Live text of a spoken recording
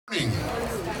king,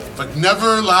 but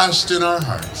never last in our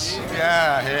hearts.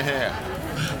 Yeah.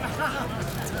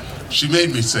 She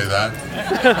made me say that.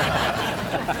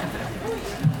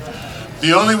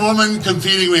 The only woman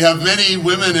competing, we have many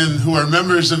women who are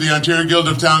members of the Ontario Guild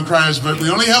of Town Criers, but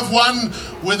we only have one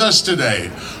with us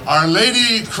today. Our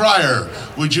Lady Crier.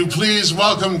 Would you please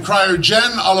welcome Crier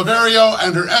Jenn Oliverio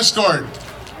and her escort?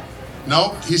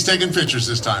 No, he's taking pictures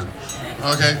this time.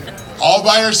 Okay. All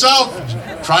by herself,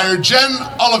 Crier Jenn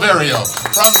Oliverio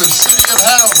from the city of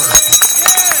Hanover.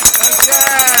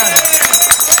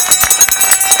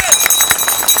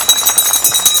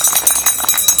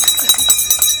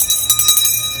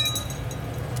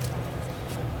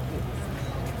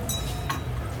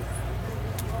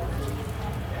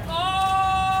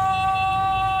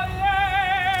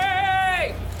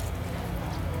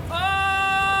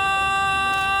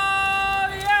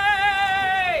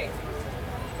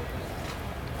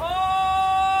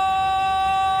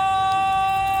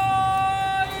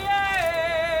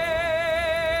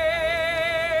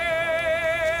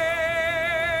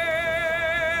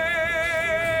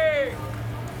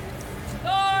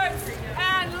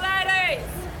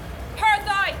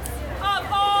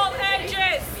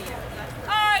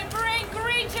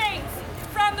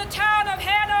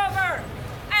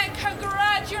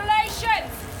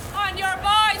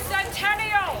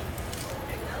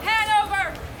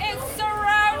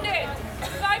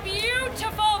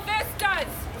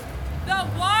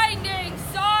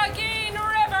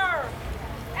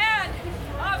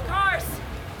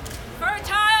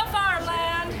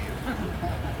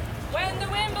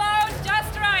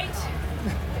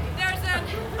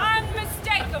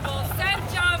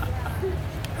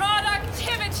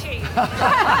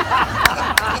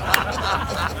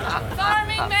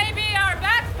 Farming may be our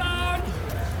backbone,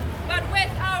 but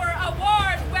with our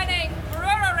award-winning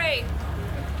brewery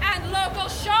and local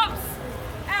shops,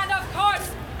 and of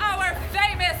course our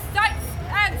famous Sights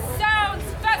and Sounds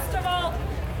Festival,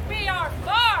 we are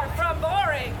far from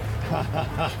boring.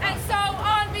 And so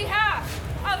on behalf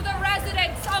of the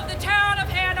residents of the town of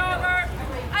Hanover,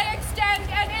 I extend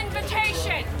an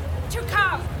invitation to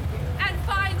come and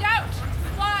find out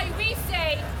why we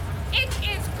say it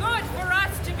is good for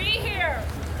us to be here.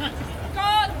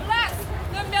 God bless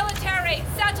the military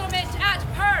settlement at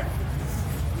Perth.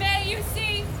 May you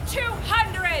see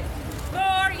 200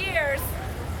 more years.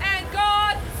 And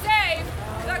God save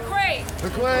the Queen. The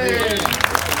Queen.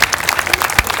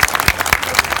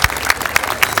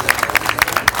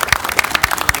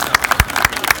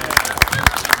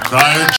 Crier